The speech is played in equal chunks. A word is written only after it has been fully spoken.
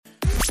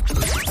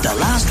The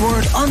last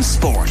word on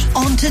sport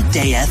on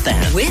Today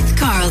FM. With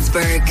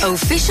Carlsberg,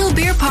 official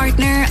beer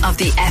partner of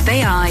the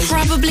FAI.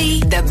 Probably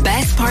the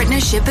best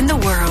partnership in the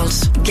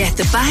world. Get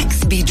the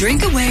facts, be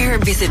drink aware,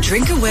 visit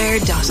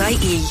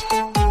drinkaware.ie.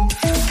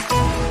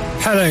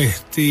 Pele,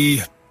 the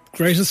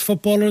greatest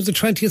footballer of the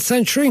 20th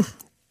century?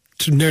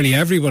 Nearly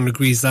everyone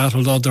agrees that,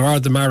 although there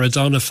are the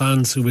Maradona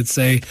fans who would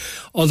say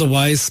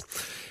otherwise.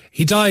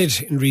 He died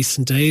in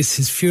recent days.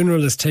 His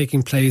funeral is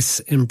taking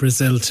place in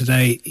Brazil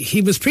today. He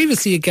was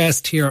previously a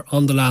guest here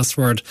on The Last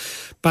Word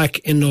back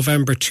in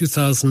November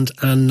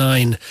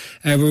 2009.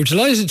 We were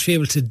delighted to be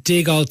able to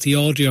dig out the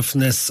audio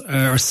from this.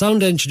 Our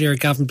sound engineer,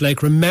 Gavin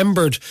Blake,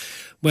 remembered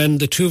when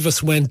the two of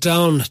us went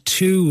down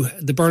to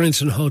the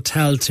Burlington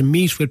Hotel to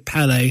meet with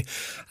Pele.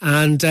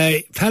 And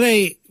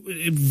Pele,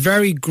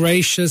 very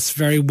gracious,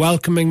 very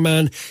welcoming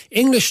man.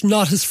 English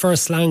not his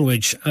first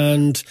language,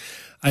 and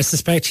I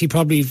suspect he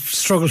probably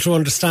struggled to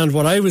understand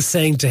what I was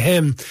saying to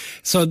him.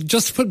 So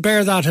just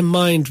bear that in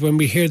mind when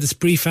we hear this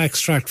brief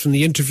extract from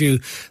the interview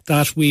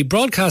that we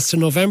broadcast in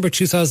November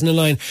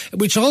 2009,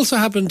 which also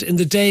happened in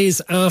the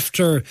days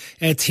after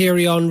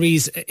Thierry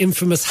Henry's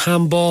infamous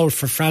handball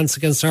for France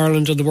against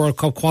Ireland in the World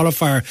Cup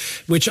qualifier,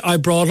 which I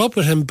brought up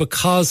with him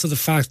because of the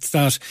fact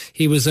that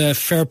he was a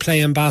fair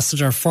play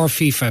ambassador for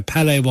FIFA,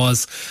 Pele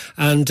was,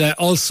 and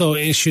also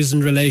issues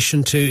in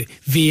relation to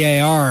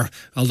VAR,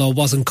 although it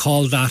wasn't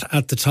called that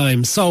at the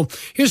time. So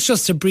here's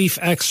just a brief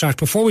extract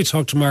before we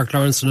talk to Mark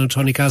Lawrenson and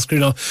Tony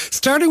Cascarino,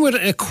 starting with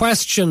a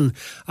question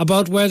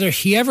about whether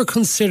he ever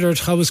considered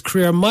how his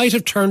career might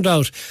have turned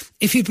out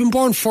if he'd been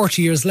born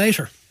 40 years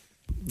later.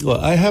 Well,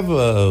 I have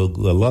a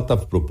lot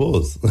of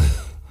propose.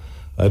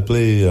 I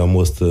play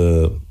almost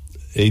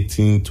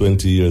 18,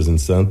 20 years in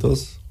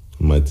Santos,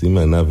 my team.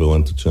 I never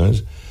want to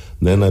change.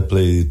 Then I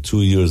played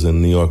 2 years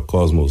in New York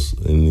Cosmos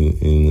in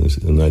the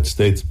United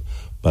States,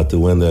 but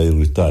when I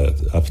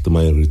retired, after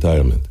my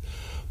retirement.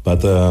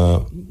 But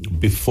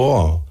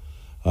before,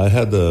 I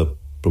had a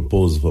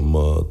proposal from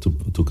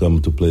to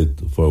come to play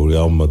for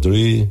Real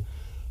Madrid.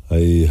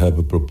 I have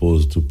a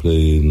proposal to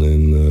play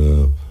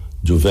in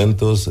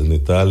Juventus in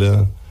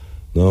Italy.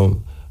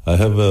 No, I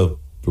have a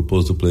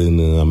proposal to play in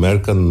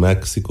American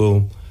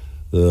Mexico.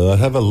 I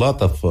have a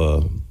lot of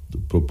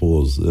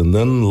proposals, and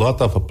then a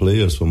lot of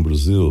players from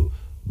Brazil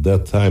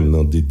that time.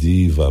 No,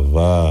 Didi,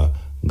 Vavá,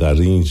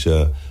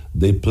 Garrincha.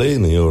 They play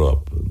in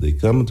Europe. They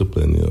come to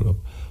play in Europe.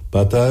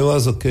 But I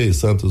was okay.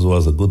 Santos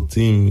was a good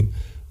team.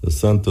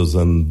 Santos,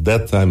 and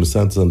that time,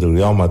 Santos and the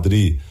Real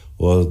Madrid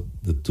were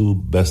the two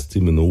best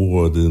teams in the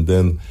world. And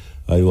then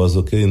I was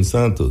okay in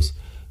Santos.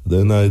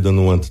 Then I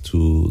don't want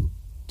to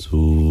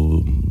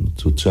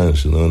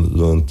change, don't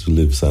want to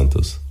leave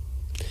Santos.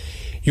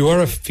 You are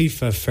a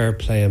FIFA Fair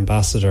Play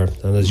ambassador,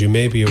 and as you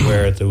may be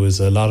aware, there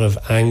was a lot of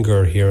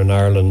anger here in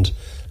Ireland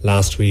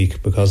last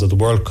week because of the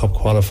World Cup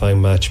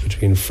qualifying match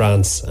between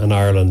France and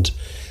Ireland,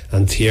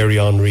 and Thierry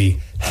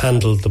Henry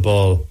handled the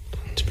ball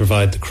to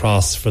provide the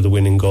cross for the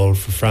winning goal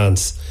for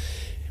France.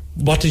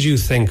 What did you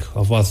think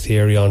of what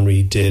Thierry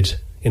Henry did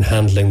in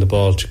handling the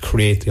ball to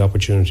create the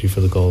opportunity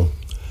for the goal?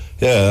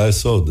 Yeah, I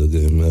saw the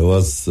game. I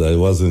was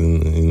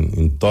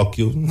in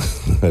Tokyo.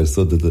 I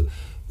saw the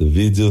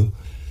video.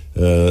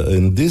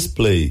 In this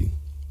play,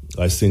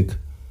 I think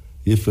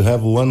if you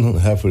have one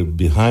half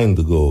behind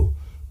the goal,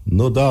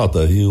 no doubt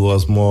he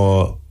was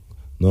more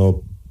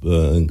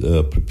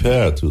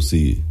prepared to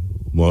see,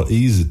 more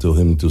easy to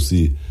him to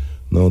see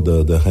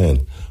the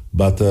hand.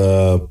 But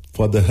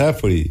for the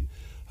referee,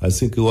 I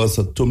think it was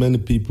too many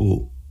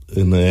people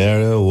in the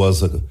area. It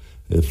was a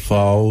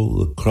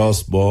foul, a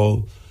cross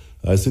ball.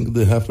 I think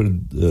the referee,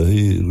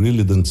 he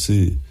really didn't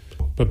see.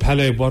 But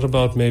Pele, what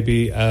about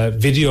maybe a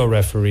video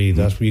referee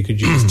that we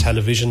could use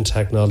television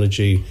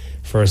technology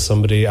for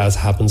somebody, as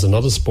happens in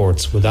other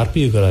sports? Would that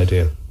be a good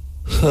idea?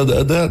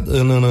 That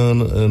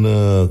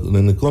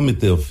in the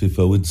committee of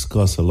FIFA, we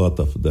discuss a lot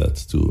of that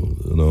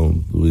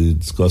too. We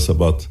discuss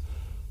about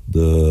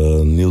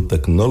the new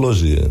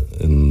technology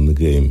in the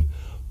game,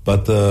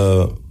 but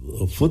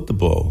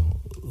football,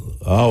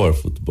 our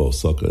football,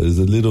 soccer is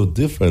a little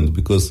different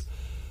because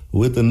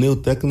with the new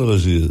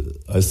technology,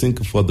 I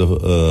think for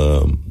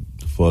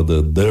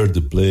the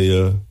dirty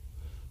player,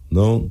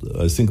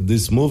 I think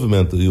this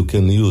movement you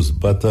can use,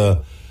 but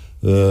the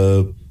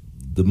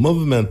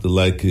movement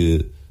like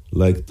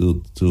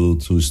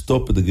to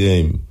stop the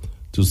game,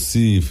 to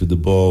see if the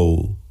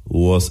ball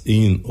was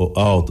in or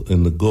out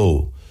in the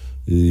goal,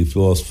 if it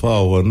was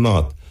foul or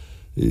not.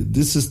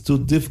 This is too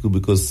difficult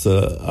because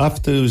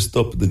after you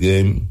stop the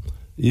game,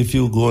 if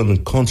you go on a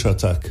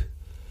counter-attack,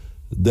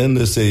 then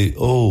they say,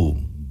 oh,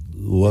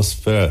 it was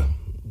fair.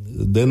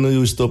 Then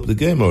you stop the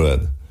game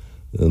already.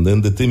 And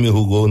then the team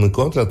who go on a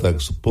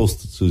counter-attack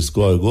supposed to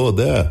score a goal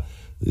there.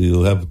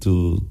 You have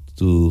to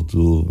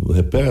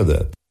repair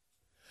that.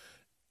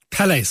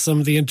 Pele, some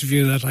of the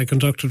interview that I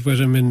conducted with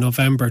him in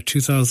November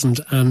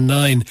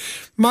 2009.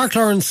 Mark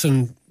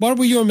Lawrenson, what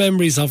were your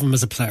memories of him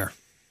as a player?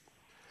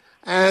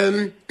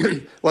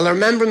 Well, I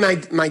remember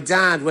my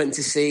dad went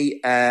to see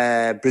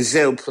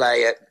Brazil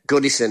play at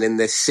Goodison in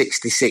the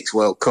 '66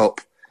 World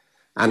Cup,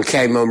 and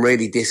came home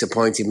really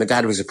disappointed. My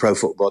dad was a pro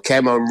footballer.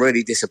 Came home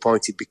really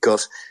disappointed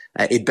because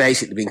he'd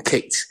basically been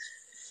kicked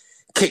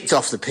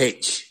off the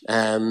pitch.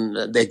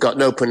 They've got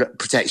no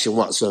protection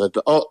whatsoever.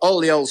 But all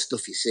the old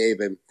stuff you see of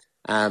him,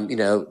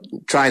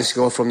 try and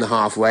score from the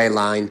halfway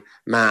line,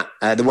 Matt.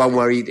 The one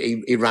where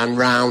he ran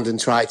round and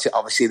tried to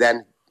obviously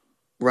then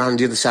round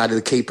the other side of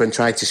the keeper and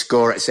tried to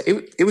score it. So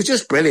it was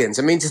just brilliant.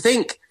 I mean, to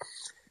think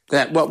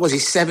that, what was he,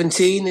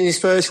 17 in his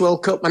first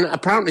World Cup? And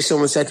apparently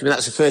someone said to me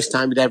that's the first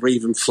time he'd ever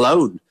even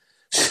flown.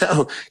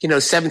 So,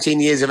 17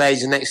 years of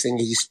age, the next thing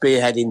he's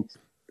spearheading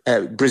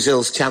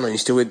Brazil's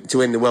challenge to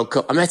win the World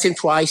Cup. I met him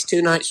twice,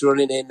 2 nights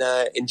running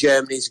in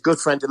Germany. He's a good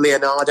friend of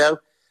Leonardo.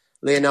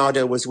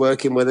 Leonardo was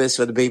working with us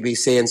for the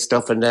BBC and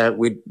stuff, and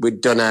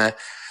we'd done a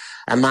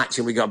match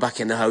and we got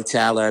back in the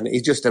hotel, and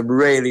he's just a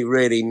really,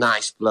 really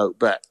nice bloke.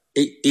 But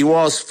he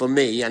was, for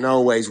me, and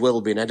always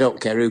will be, and I don't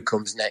care who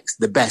comes next,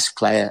 the best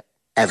player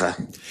ever.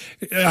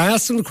 I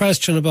asked him the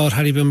question about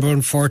had he been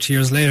born 40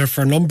 years later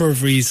for a number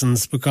of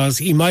reasons, because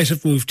he might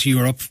have moved to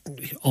Europe,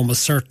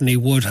 almost certainly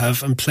would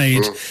have, and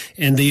played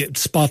in the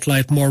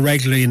spotlight more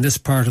regularly in this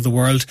part of the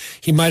world.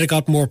 He might have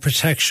got more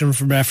protection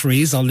from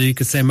referees, although you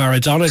could say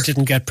Maradona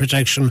didn't get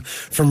protection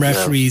from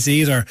referees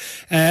either.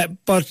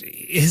 But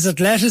his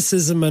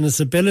athleticism and his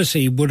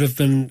ability would have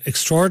been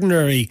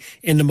extraordinary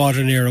in the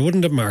modern era,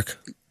 wouldn't it, Mark?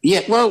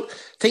 Yeah, well,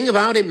 thing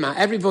about him, Matt,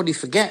 everybody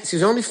forgets he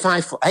was only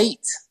 5'8".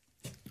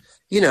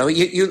 You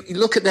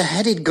look at the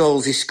headed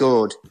goals he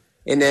scored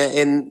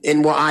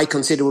in what I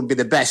consider would be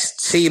the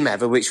best team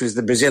ever, which was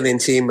the Brazilian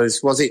team. Was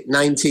it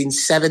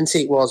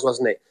 1970? It was,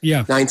 wasn't it? Yeah,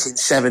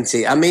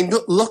 1970. I mean,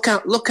 look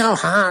how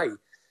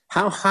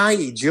high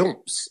he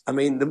jumps. I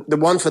mean, the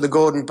one for the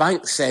Gordon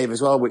Banks save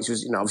as well, which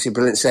was obviously a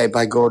brilliant save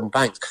by Gordon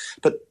Banks.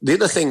 But the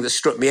other thing that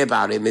struck me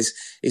about him is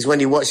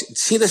when you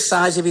see the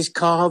size of his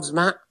calves,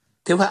 Matt.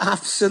 They were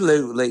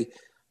absolutely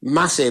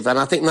massive, and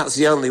I think that's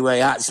the only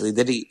way actually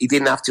that he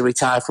didn't have to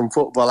retire from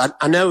football.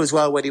 I know as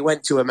well when he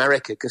went to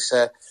America, because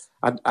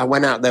I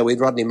went out there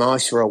with Rodney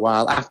Marsh for a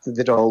while after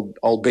they'd all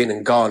been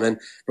and gone, and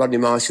Rodney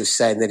Marsh was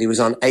saying that he was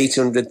on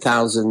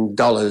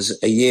 $800,000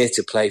 a year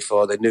to play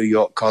for the New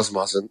York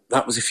Cosmos, and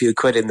that was a few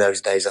quid in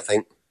those days, I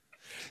think.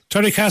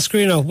 Tony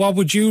Cascarino, what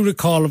would you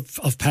recall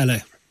of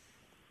Pele?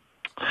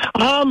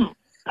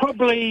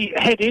 Probably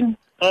heading,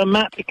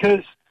 Matt,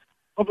 because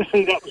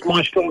obviously that was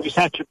my strongest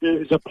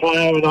attribute as a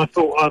player, and I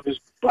thought I was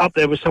up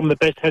there with some of the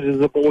best headers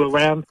of the ball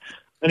around,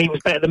 and he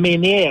was better than me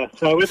in the air,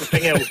 so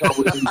everything else I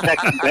was in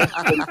second best.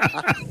 And,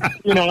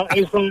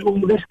 it was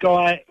like, this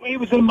guy, he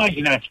was an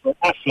amazing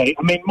athlete.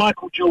 I mean,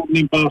 Michael Jordan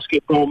in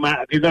basketball,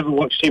 Matt, if you've ever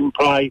watched him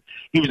play,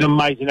 he was an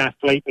amazing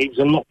athlete. He was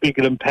a lot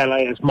bigger than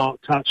Pele, as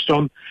Mark touched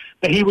on,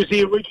 but he was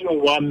the original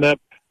one, the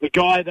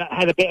guy that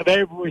had a bit of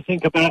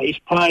everything about his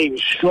play. He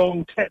was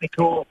strong,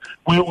 technical.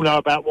 We all know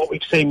about what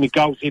we've seen, the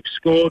goals he'd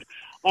scored.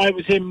 I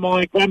was in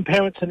my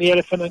grandparents and the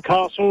Elephant and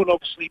Castle, and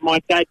obviously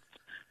my dad's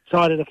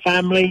side of the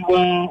family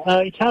were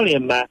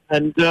Italian, Matt.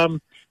 And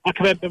I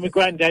can remember my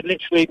granddad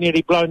literally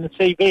nearly blowing the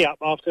TV up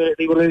after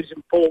they were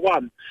losing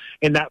 4-1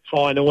 in that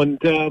final. And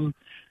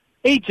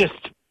he just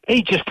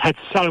had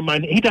so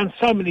many. He done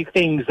so many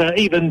things that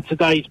even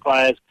today's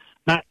players,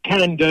 Matt,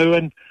 can do.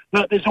 And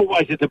look, there's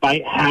always a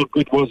debate. How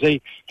good was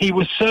he? He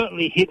was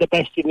certainly the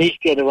best in this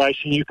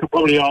generation. You could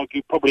probably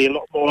argue probably a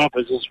lot more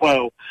others as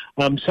well.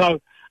 And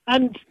I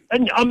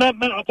don't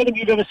know if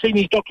you've ever seen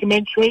his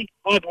documentary.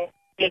 I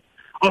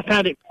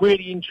found it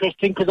really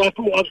interesting because I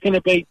thought I was going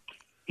to be...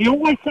 He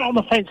always sat on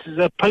the fence as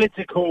a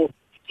political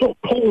sort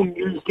of pawn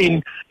used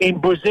in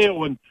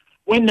Brazil. And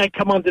when they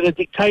come under the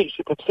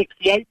dictatorship of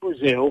 68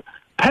 Brazil,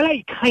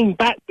 Pele came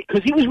back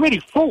because he was really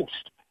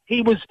forced.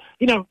 He was,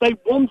 they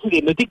wanted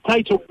him. The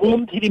dictator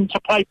wanted him to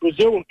play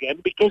Brazil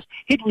again because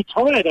he'd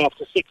retired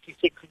after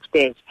 66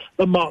 experience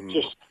that Mark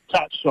just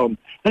touched on.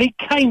 And he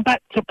came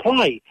back to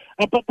play.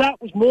 But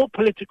that was more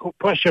political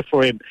pressure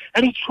for him.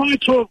 And he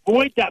tried to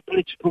avoid that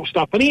political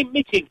stuff. And he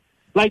admitted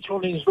later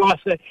on in his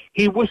life that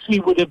he wished he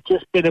would have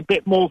just been a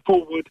bit more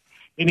forward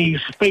in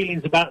his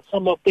feelings about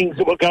some of the things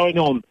that were going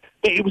on.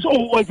 But it was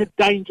always a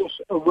dangerous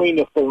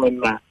arena for him,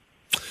 Matt?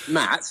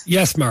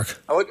 Yes, Mark.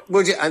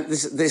 Would you,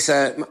 this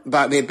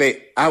about me a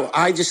bit.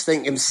 I just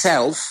think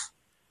himself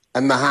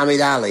and Muhammad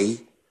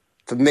Ali,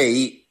 for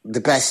me, the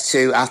best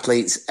two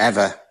athletes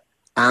ever.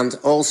 And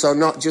also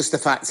not just the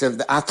fact of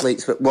the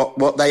athletes, but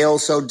what they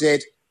also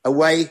did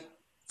away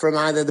from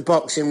either the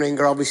boxing ring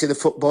or obviously the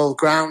football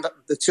ground.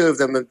 The two of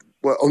them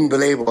were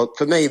unbelievable.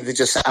 For me, they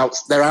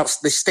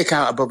stick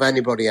out above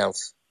anybody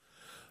else.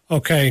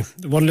 Okay,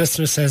 one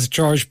listener says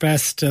George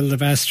Best still the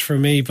best for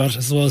me, but I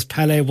suppose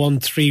Pele won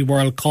 3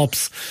 World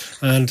Cups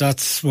and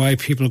that's why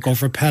people go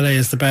for Pele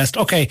as the best.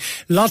 Okay,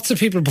 lots of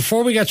people,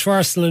 before we get to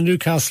Arsenal and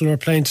Newcastle who are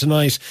playing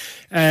tonight,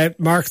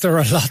 Mark, there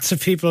are lots of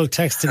people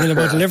texting in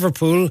about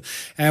Liverpool.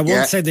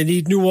 One said they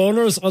need new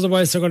owners,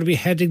 otherwise they're going to be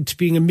heading to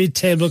being a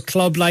mid-table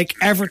club like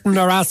Everton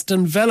or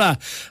Aston Villa.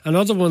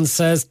 Another one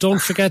says,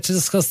 don't forget to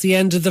discuss the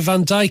end of the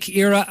Van Dijk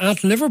era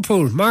at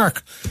Liverpool.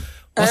 Mark,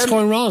 what's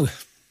going wrong?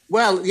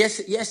 Well,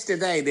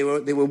 yesterday they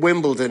were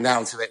Wimbledon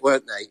out of it,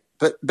 weren't they?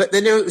 but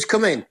they knew it was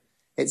coming.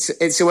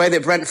 It's the way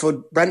that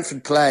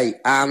Brentford play,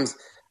 and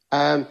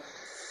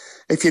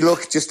if you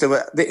look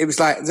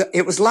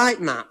it was like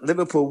Matt,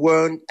 Liverpool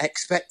weren't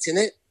expecting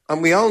it,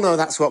 and we all know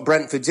that's what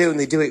Brentford do, and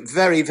they do it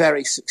very,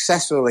 very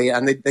successfully,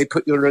 and they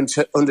put you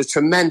under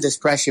tremendous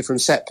pressure from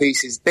set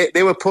pieces.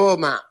 They were poor,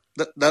 Matt.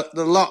 The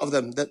lot of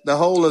them, the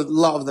whole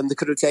lot of them, they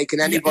could have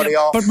taken anybody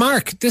off. But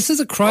Mark, this is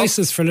a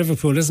crisis for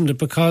Liverpool, isn't it?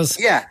 Because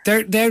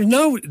they're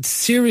now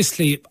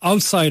seriously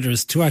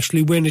outsiders to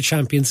actually win a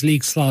Champions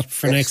League slot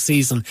for next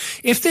season.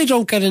 If they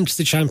don't get into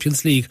the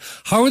Champions League,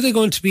 how are they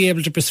going to be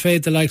able to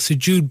persuade the likes of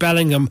Jude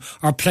Bellingham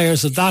or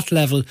players of that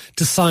level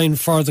to sign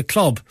for the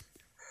club?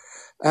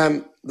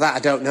 That I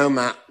don't know,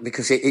 Matt,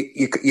 because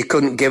you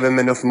couldn't give him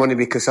enough money,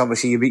 because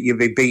obviously you'd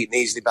be beaten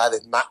easily by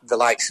the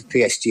likes of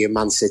PSG and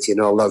Man City and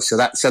all those. So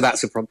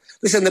that's a problem.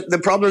 Listen, the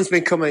problem's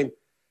been coming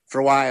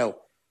for a while,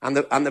 and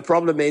the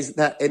problem is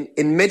that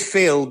in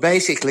midfield,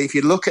 basically, if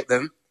you look at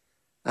them,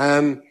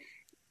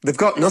 they've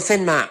got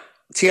nothing, Matt.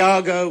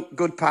 Thiago,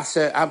 good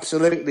passer,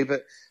 absolutely,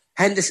 but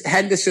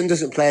Henderson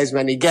doesn't play as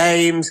many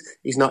games.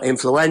 He's not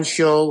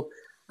influential.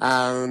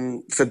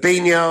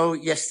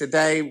 Fabinho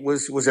yesterday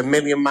was a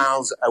million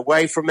miles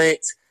away from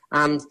it,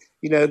 and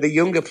the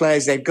younger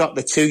players they've got,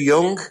 they're too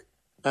young.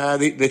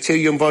 The two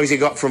young boys they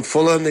got from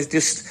Fulham,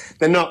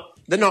 they're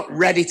not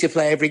ready to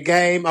play every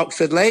game.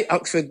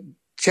 Oxford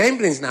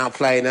Chamberlain's now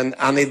playing,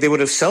 and they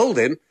would have sold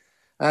him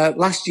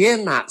last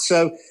year, Matt.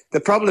 So the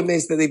problem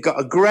is that they've got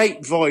a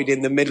great void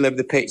in the middle of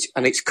the pitch,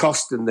 and it's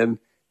costing them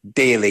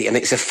dearly, and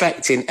it's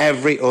affecting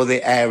every other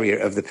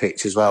area of the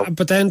pitch as well.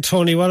 But then,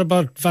 Tony, what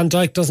about Van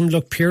Dijk? Doesn't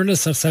look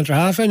peerless at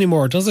centre-half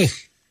anymore, does he?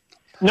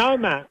 No,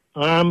 Matt.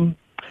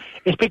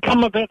 It's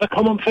become a bit of a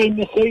common theme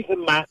this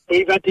season, Matt.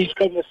 We've had these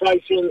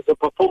conversations, the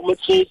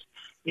performances.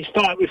 We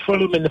started with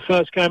Fulham in the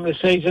first game of the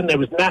season. There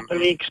was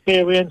Napoli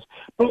experience.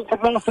 But for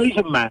last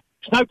season, Matt,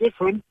 it's no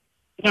different.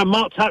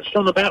 Mark touched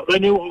on about they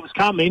knew what was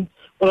coming,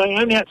 but they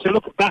only had to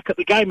look back at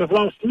the game of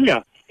last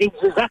year. It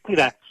was exactly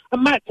that.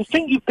 And Matt, to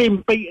think you've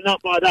been beaten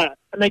up like that,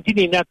 and they didn't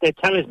even have their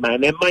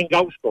talisman, their main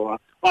goal scorer,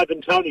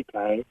 Ivan Toney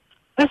playing,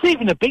 that's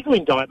even a bigger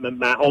indictment,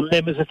 Matt, on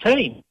them as a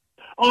team.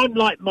 I'm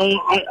like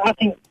Mark, I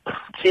think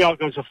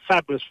Thiago's a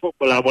fabulous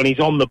footballer when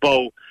he's on the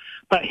ball.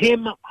 But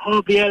him,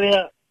 Harvey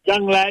Elliott,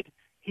 young lad,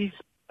 he's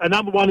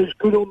another one who's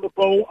good on the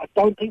ball. I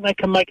don't think they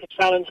can make a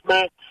challenge,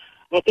 Matt.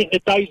 I think the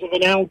days of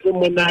Ronaldo,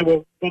 when they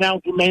were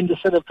Ronaldo,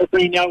 Henderson and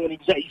Fabinho, when he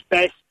was at his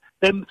best,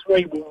 them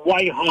three were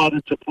way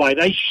harder to play.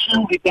 They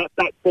shielded that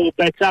back ball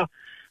better.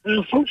 And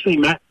unfortunately,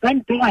 Matt,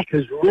 Van Dijk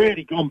has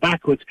really gone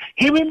backwards.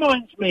 He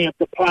reminds me of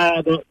the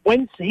player that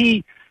once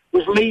he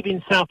was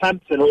leaving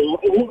Southampton, or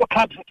all the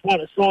clubs were trying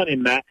to sign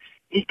him, Matt,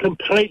 he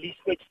completely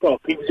switched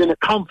off. He was in a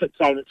comfort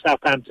zone at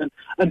Southampton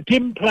and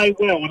didn't play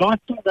well. And I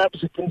thought that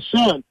was a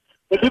concern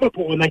for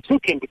Liverpool when they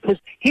took him, because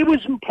he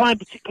wasn't playing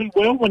particularly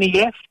well when he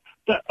left.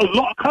 But a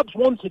lot of clubs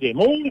wanted him.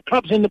 All the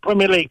clubs in the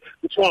Premier League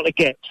were trying to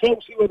get.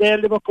 Chelsea were there,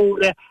 Liverpool were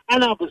there,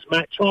 and others,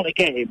 Matt, trying to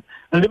get him.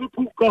 And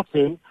Liverpool got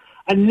him.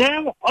 And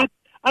now, I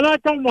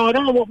don't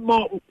know what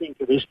Mark would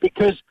think of this,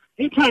 because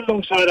he played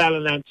alongside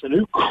Alan Anson,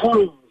 who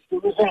cruised.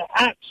 It was an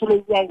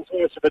absolute Rolls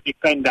Royce of a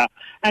defender,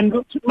 and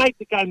to make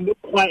the game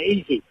look quite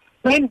easy.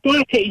 Van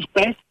Dijk at his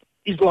best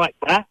is like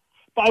that,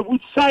 but I would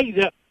say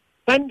that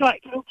Van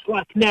Dijk looks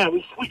like now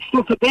he's switched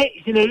off a bit.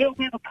 He's in a little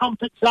bit of a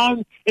comfort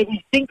zone. If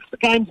he thinks the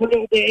game's a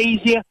little bit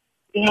easier,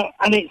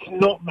 and it's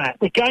not, Matt.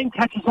 The game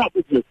catches up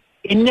with you.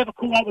 He never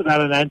caught up with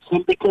Alan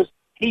Anson because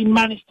he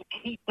managed to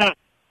keep that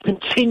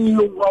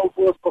continual Rolls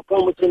Royce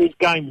performance in his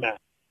game,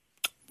 Matt.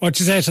 What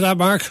do you say to that,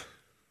 Mark?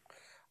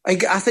 I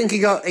think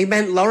he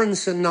meant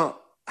Lawrenson, not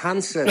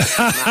Hansen.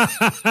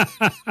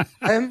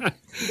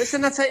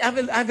 Listen,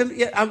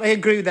 I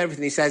agree with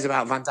everything he says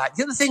about Van Dijk.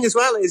 The other thing as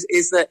well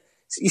is that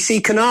you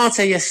see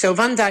Konate. Yes, so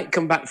Van Dijk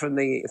come back from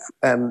the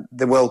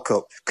World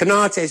Cup.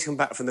 Konate's come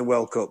back from the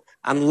World Cup,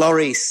 and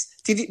Lloris.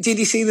 Did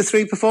you see the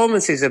three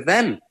performances of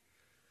them?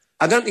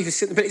 I don't know if you've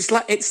seen them, but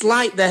it's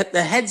like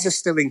their heads are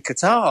still in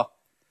Qatar.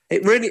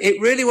 It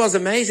really was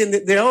amazing.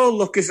 They all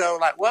look as though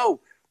like, whoa.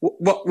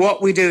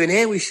 What we're doing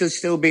here, we should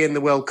still be in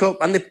the World Cup,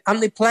 and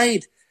they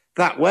played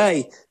that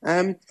way.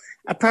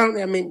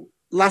 Apparently, I mean,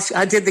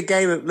 I did the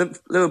game at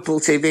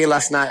Liverpool TV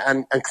last night,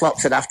 and Klopp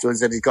said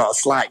afterwards that he's got a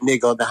slight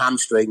niggle on the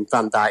hamstring,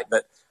 Van Dijk,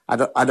 but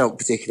I don't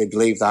particularly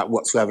believe that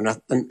whatsoever.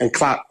 And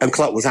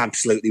Klopp was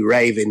absolutely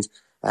raving.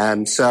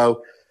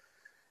 So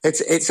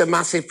it's a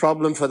massive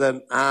problem for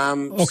them.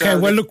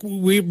 Look,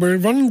 we're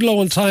running low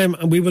on time,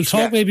 and we will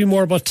talk maybe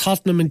more about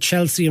Tottenham and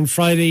Chelsea on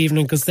Friday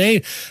evening, because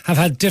they have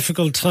had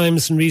difficult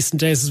times in recent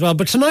days as well.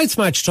 But tonight's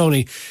match,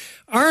 Tony,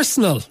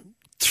 Arsenal,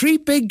 3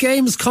 big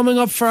games coming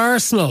up for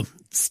Arsenal,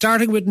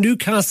 starting with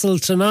Newcastle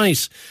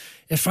tonight.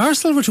 If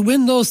Arsenal were to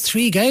win those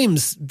 3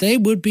 games, they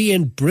would be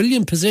in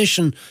brilliant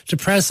position to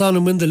press on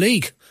and win the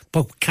league.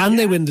 But can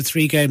they win the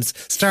 3 games,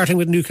 starting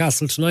with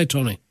Newcastle tonight,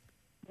 Tony?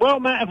 Well,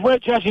 Matt, if we're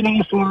judging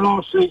Arsenal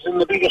last season,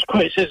 the biggest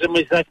criticism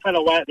is they fell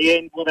away at the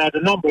end when they had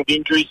a number of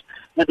injuries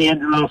at the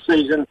end of last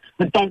season.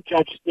 And don't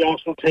judge the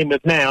Arsenal team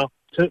of now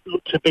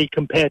to be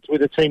compared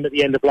with the team at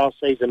the end of last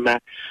season,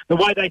 Matt. The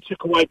way they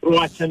took away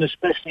Brighton,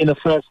 especially in the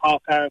first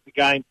half hour of the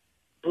game,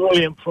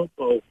 brilliant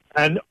football.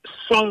 And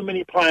so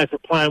many players are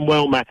playing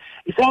well, Matt.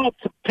 It's hard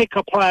to pick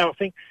a player, I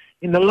think,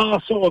 in the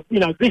last sort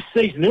of, this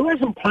season who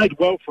hasn't played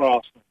well for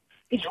Arsenal.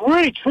 It's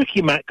really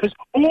tricky, Matt, because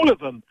all of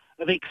them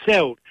have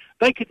excelled.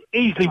 They could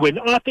easily win.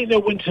 I think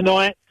they'll win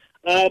tonight.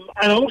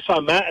 And also,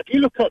 Matt, if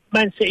you look at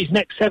Man City's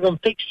next 7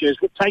 fixtures,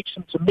 which takes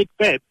them to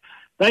mid-Feb,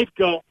 they've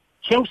got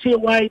Chelsea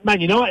away, Man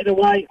United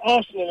away,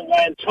 Arsenal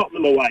away, and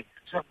Tottenham away.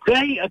 So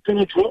they are going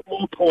to drop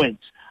more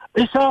points.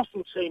 This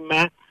Arsenal team,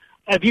 Matt,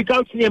 if you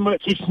go to the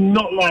Emirates, it's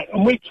not like,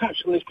 and we've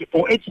touched on this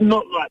before, it's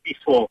not like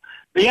before.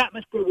 The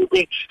atmosphere will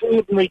be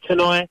extraordinary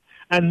tonight,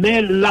 and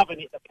they're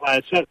loving it, the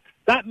players. So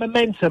that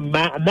momentum,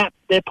 Matt, and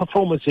their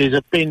performances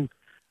have been,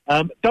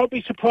 don't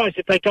be surprised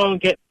if they go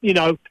and get,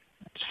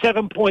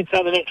 7 points out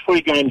of the next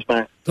 3 games,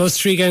 Matt. Those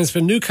 3 games for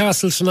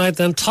Newcastle tonight,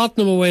 then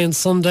Tottenham away on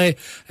Sunday,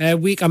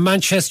 week, and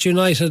Manchester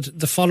United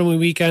the following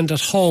weekend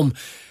at home.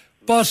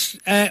 But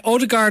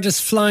Odegaard is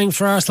flying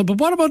for Arsenal. But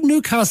what about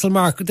Newcastle,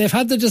 Mark? They've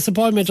had the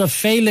disappointment of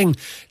failing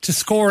to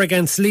score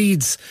against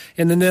Leeds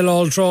in the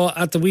 0-0 draw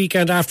at the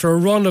weekend after a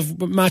run of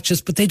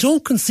matches, but they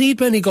don't concede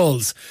many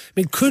goals.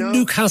 I mean, could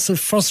Newcastle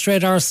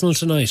frustrate Arsenal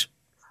tonight?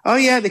 Oh,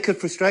 yeah, they could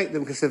frustrate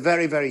them because they're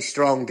very, very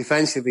strong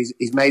defensively.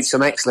 He's made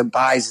some excellent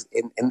buys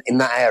in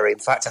that area. In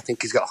fact, I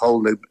think he's got a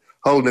whole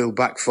new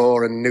back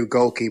four and new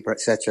goalkeeper,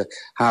 etc.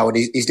 Howard,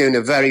 he's doing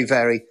a very,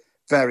 very,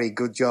 very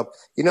good job.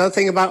 You know the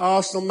thing about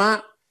Arsenal,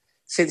 Matt?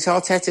 Since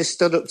Arteta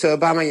stood up to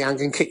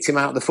Aubameyang and kicked him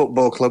out of the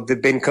football club, they've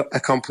been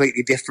a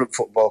completely different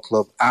football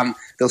club.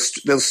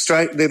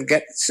 They'll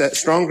get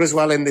stronger as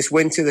well in this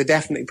winter. They're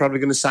definitely probably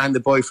going to sign the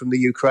boy from the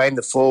Ukraine,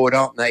 the forward,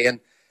 aren't they? And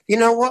you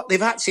know what? They've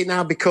actually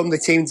now become the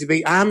team to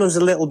beat. Arsenal's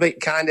a little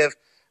bit kind of,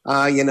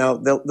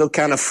 they'll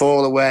kind of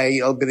fall away.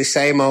 It'll be the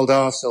same old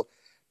Arsenal.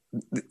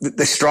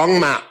 They're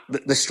strong, Matt.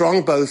 They're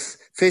strong both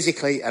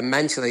physically and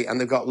mentally, and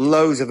they've got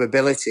loads of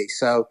ability.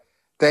 So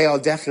they are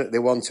definitely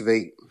one to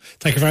beat.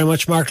 Thank you very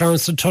much, Mark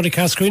Lawrenson and Tony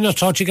Cascarino.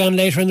 Talk to you again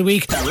later in the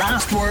week. The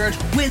Last Word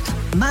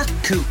with Matt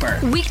Cooper.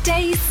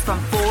 Weekdays from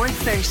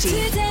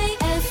 4:30. Today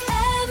FM.